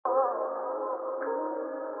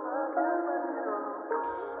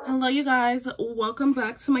Hello you guys, welcome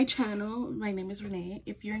back to my channel. My name is Renee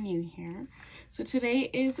if you're new here. So today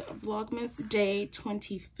is Vlogmas day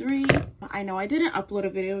 23. I know I didn't upload a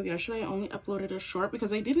video yesterday. I only uploaded a short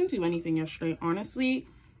because I didn't do anything yesterday. Honestly,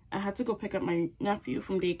 I had to go pick up my nephew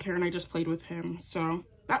from daycare and I just played with him. So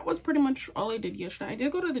that was pretty much all I did yesterday. I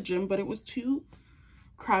did go to the gym, but it was too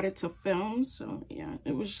crowded to film. So yeah,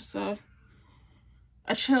 it was just a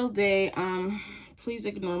chill day. Please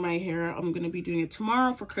ignore my hair. I'm gonna be doing it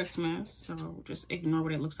tomorrow for Christmas, so just ignore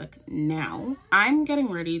what it looks like now. I'm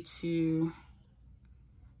getting ready to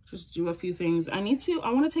just do a few things. I want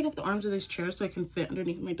to take up the arms of this chair so I can fit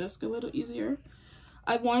underneath my desk a little easier.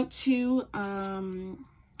 I want to I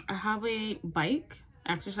have a bike,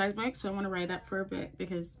 exercise bike, so I want to ride that for a bit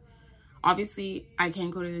because obviously I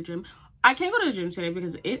can't go to the gym. I can't go to the gym today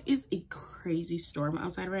because it is a crazy storm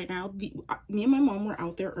outside right now. Me and my mom were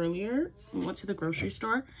out there earlier. We went to the grocery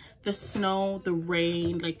store. The snow, the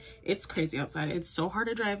rain, like it's crazy outside. It's so hard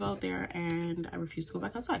to drive out there and I refuse to go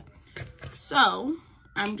back outside. So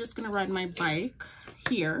I'm just gonna ride my bike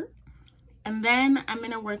here. And then I'm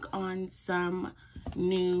gonna work on some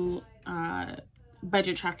new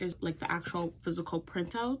budget trackers, like the actual physical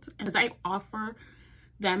printout. As I offer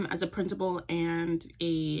them as a printable and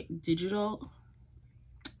a digital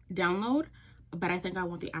download, but I think I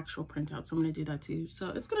want the actual printout, so I'm gonna do that too. So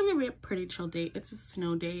it's gonna be a pretty chill day. It's a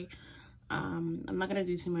snow day. I'm not gonna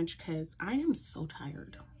do too much because I am so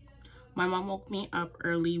tired. My mom woke me up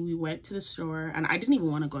early. We went to the store and I didn't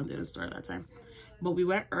even want to go into the store that time, but we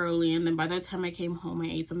went early, and then by the time I came home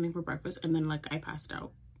I ate something for breakfast and then like I passed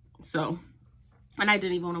out. So, and I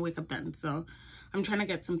didn't even want to wake up then, so I'm trying to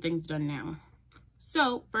get some things done now.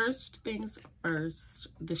 So first things first,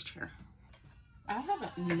 this chair. I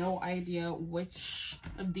have no idea which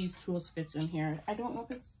of these tools fits in here. I don't know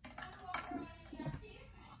if it's, let me see.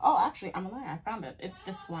 Oh, actually, I'm lying, I found it. It's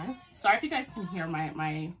this one. Sorry if you guys can hear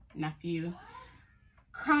my nephew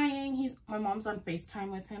crying. My mom's on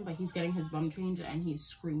FaceTime with him, but he's getting his bum changed and he's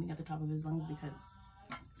screaming at the top of his lungs because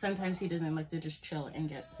sometimes he doesn't like to just chill and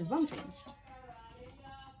get his bum changed.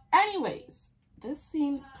 Anyways, this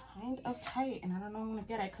seems kind of tight and I don't know I'm gonna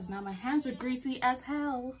get it because now my hands are greasy as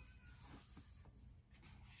hell.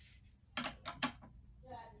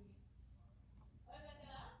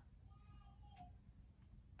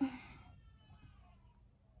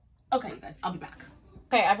 Okay, you guys, I'll be back.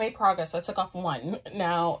 Okay, I made progress. I took off one.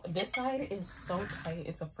 Now, this side is so tight.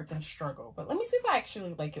 It's a freaking struggle. But let me see if I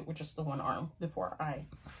actually like it with just the one arm before I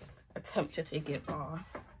attempt to take it off.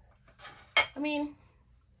 I mean,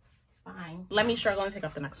 fine. Let me struggle and take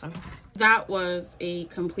off the next one. That was a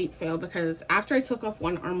complete fail because after I took off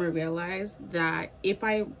one arm, I realized that if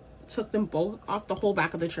I took them both off, the whole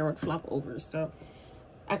back of the chair would flop over. So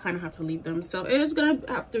I kind of have to leave them. So it is gonna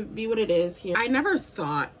have to be what it is here. I never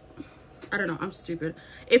thought, I don't know, I'm stupid.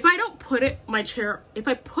 If I don't put if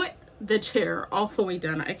I put the chair all the way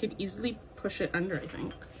down, I could easily push it under, I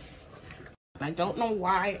think. I don't know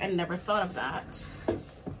why I never thought of that.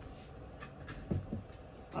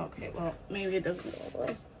 Okay, well, maybe it doesn't go all the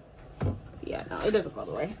way. Yeah, no, it doesn't go all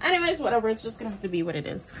the way. Anyways, whatever, it's just gonna have to be what it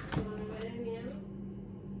is.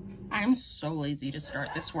 I'm so lazy to start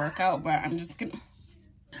this workout, but I'm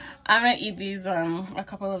gonna eat these, a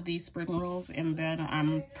couple of these spring rolls, and then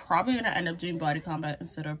I'm probably gonna end up doing body combat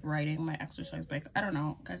instead of riding my exercise bike. I don't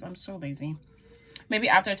know, guys, I'm so lazy. Maybe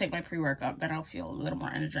after I take my pre-workout, then I'll feel a little more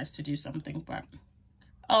energized to do something, but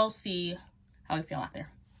I'll see how I feel out there.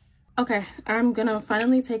 Okay, I'm gonna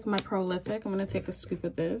finally take my prolific. I'm gonna take a scoop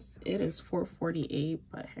of this. It is 4:48,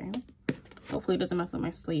 but hey, hopefully it doesn't mess up my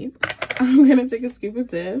sleep. I'm gonna take a scoop of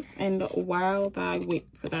this, and while I wait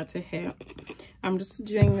for that to hit, I'm just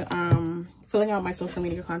doing filling out my social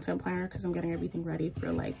media content planner because I'm getting everything ready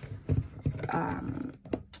for like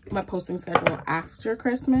my posting schedule after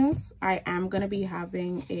Christmas. I am gonna be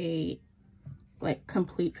having a like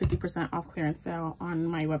complete 50% off clearance sale on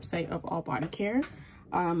my website of All Body Care.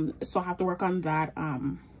 So I have to work on that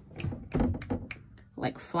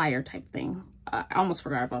like flyer type thing. I almost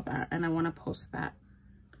forgot about that, and I want to post that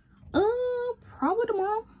probably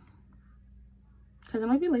tomorrow because it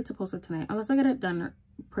might be late to post it tonight unless I get it done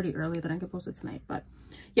pretty early. Then I can post it tonight. But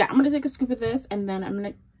yeah, I'm gonna take a scoop of this, and then I'm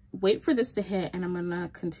gonna wait for this to hit, and I'm gonna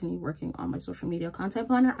continue working on my social media content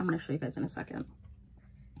planner. I'm gonna show you guys in a second.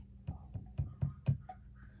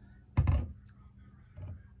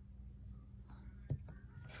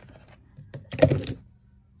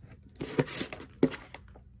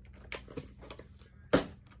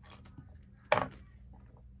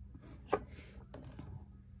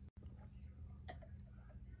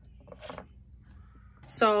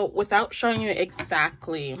 So without showing you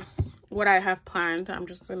exactly what I have planned. I'm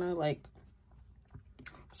just gonna like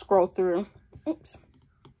scroll through. Oops.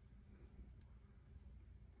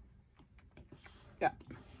 Yeah,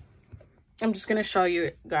 I'm just gonna show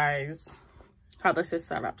you guys how this is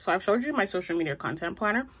set up. So I've showed you my social media content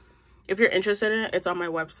planner. If you're interested in it, it's on my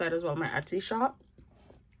website as well, my Etsy shop.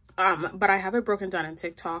 But I have it broken down in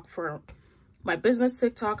TikTok for my business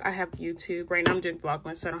TikTok. I have YouTube. Right now I'm doing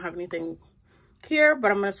Vlogmas, so I don't have anything here,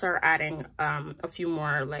 but I'm gonna start adding a few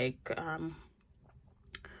more like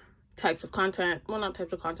types of content. Well, not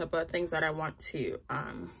types of content, but things that I want to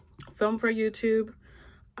film for YouTube.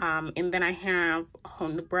 And then I have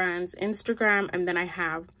Hone the Brands Instagram, and then I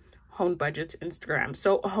have Hone Budget's Instagram.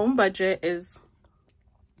 So Hone Budget is,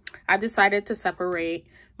 I decided to separate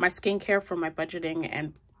my skincare from my budgeting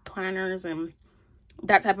and planners and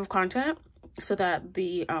that type of content, so that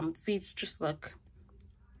the feeds just look,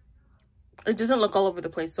 it doesn't look all over the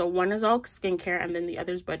place. So one is all skincare and then the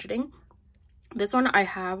other is budgeting. This one I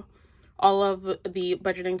have all of the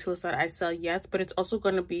budgeting tools that I sell, yes, but it's also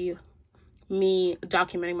going to be me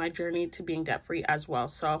documenting my journey to being debt free as well.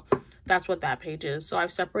 So that's what that page is. So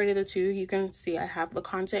I've separated the two. You can see I have the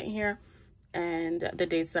content here and the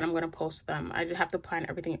dates that I'm going to post them. I have to plan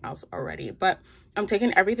everything else already, but I'm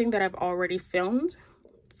taking everything that I've already filmed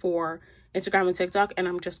for Instagram and TikTok, and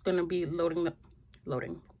I'm just going to be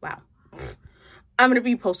wow, I'm going to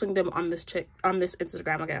be posting them on this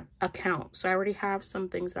Instagram account. So I already have some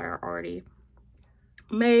things that are already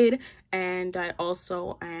made, and I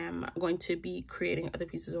also am going to be creating other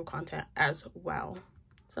pieces of content as well.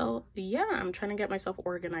 So yeah, I'm trying to get myself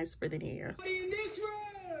organized for the new year. In this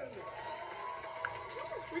room,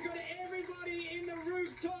 we got everybody in the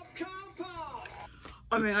rooftop car park.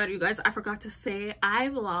 Oh my god, you guys, I forgot to say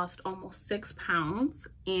I've lost almost 6 pounds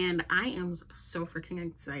and I am so freaking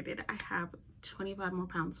excited. I have 25 more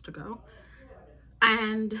pounds to go,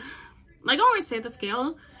 and like I always say, the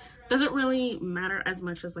scale doesn't really matter as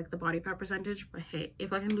much as like the body fat percentage, but hey,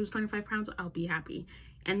 if I can lose 25 pounds, I'll be happy.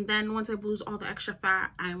 And then once I lose all the extra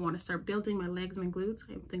fat, I want to start building my legs and glutes.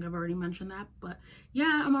 I think I've already mentioned that, but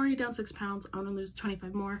yeah, I'm already down 6 pounds. I want to lose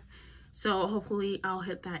 25 more, so hopefully I'll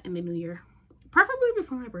hit that in the new year, preferably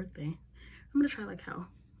before my birthday. I'm gonna try like hell.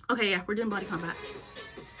 Okay, yeah, we're doing body combat.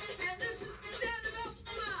 And this is the sound of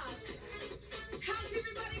Vlogmas. How's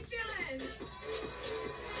everybody feeling?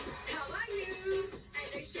 How are you? And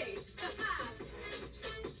they shake.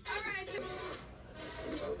 Alright, so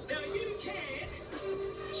Now you can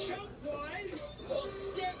chop one or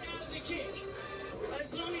step out of the kick, as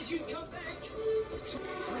long as you come back.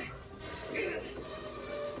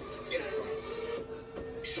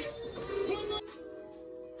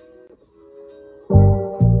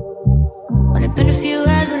 Only been a few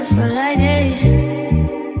hours, but it felt like days.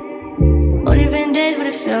 Only been days, but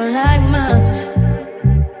it felt like months.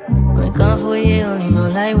 Been gone for a year, only know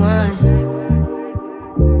like once.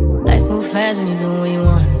 Life moves fast when you do what you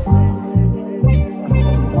want.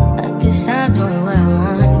 At this time, doing what I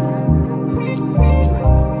want.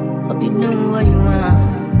 Hope you doing what you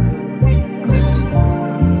want.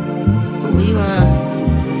 What you want?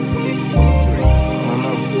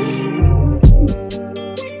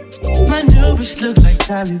 My new bitch look like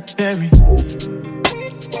Tyler Perry,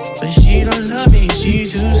 but she don't love me, she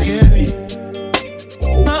too scary.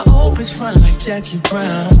 My old bitch front like Jackie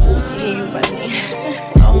Brown.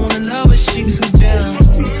 I wanna know but she too down.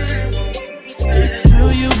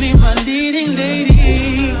 Will you be my leading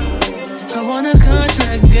lady? I want a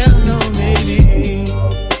contract, girl, no maybe.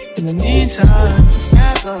 In the meantime,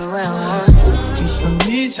 Stop doing what I want. need some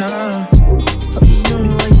me time. Hope you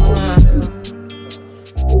doing what you want.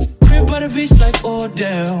 Crib by the beach like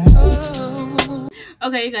Odell.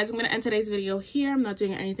 Okay, you guys, I'm gonna end today's video here. I'm not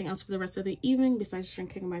doing anything else for the rest of the evening besides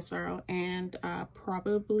drinking my sorrow and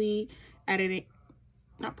probably editing.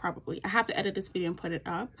 Not probably, I have to edit this video and put it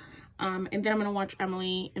up, and then I'm gonna watch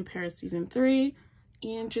Emily in Paris season 3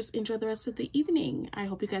 and just enjoy the rest of the evening. I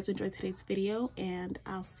hope you guys enjoyed today's video, and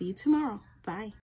I'll see you tomorrow. Bye.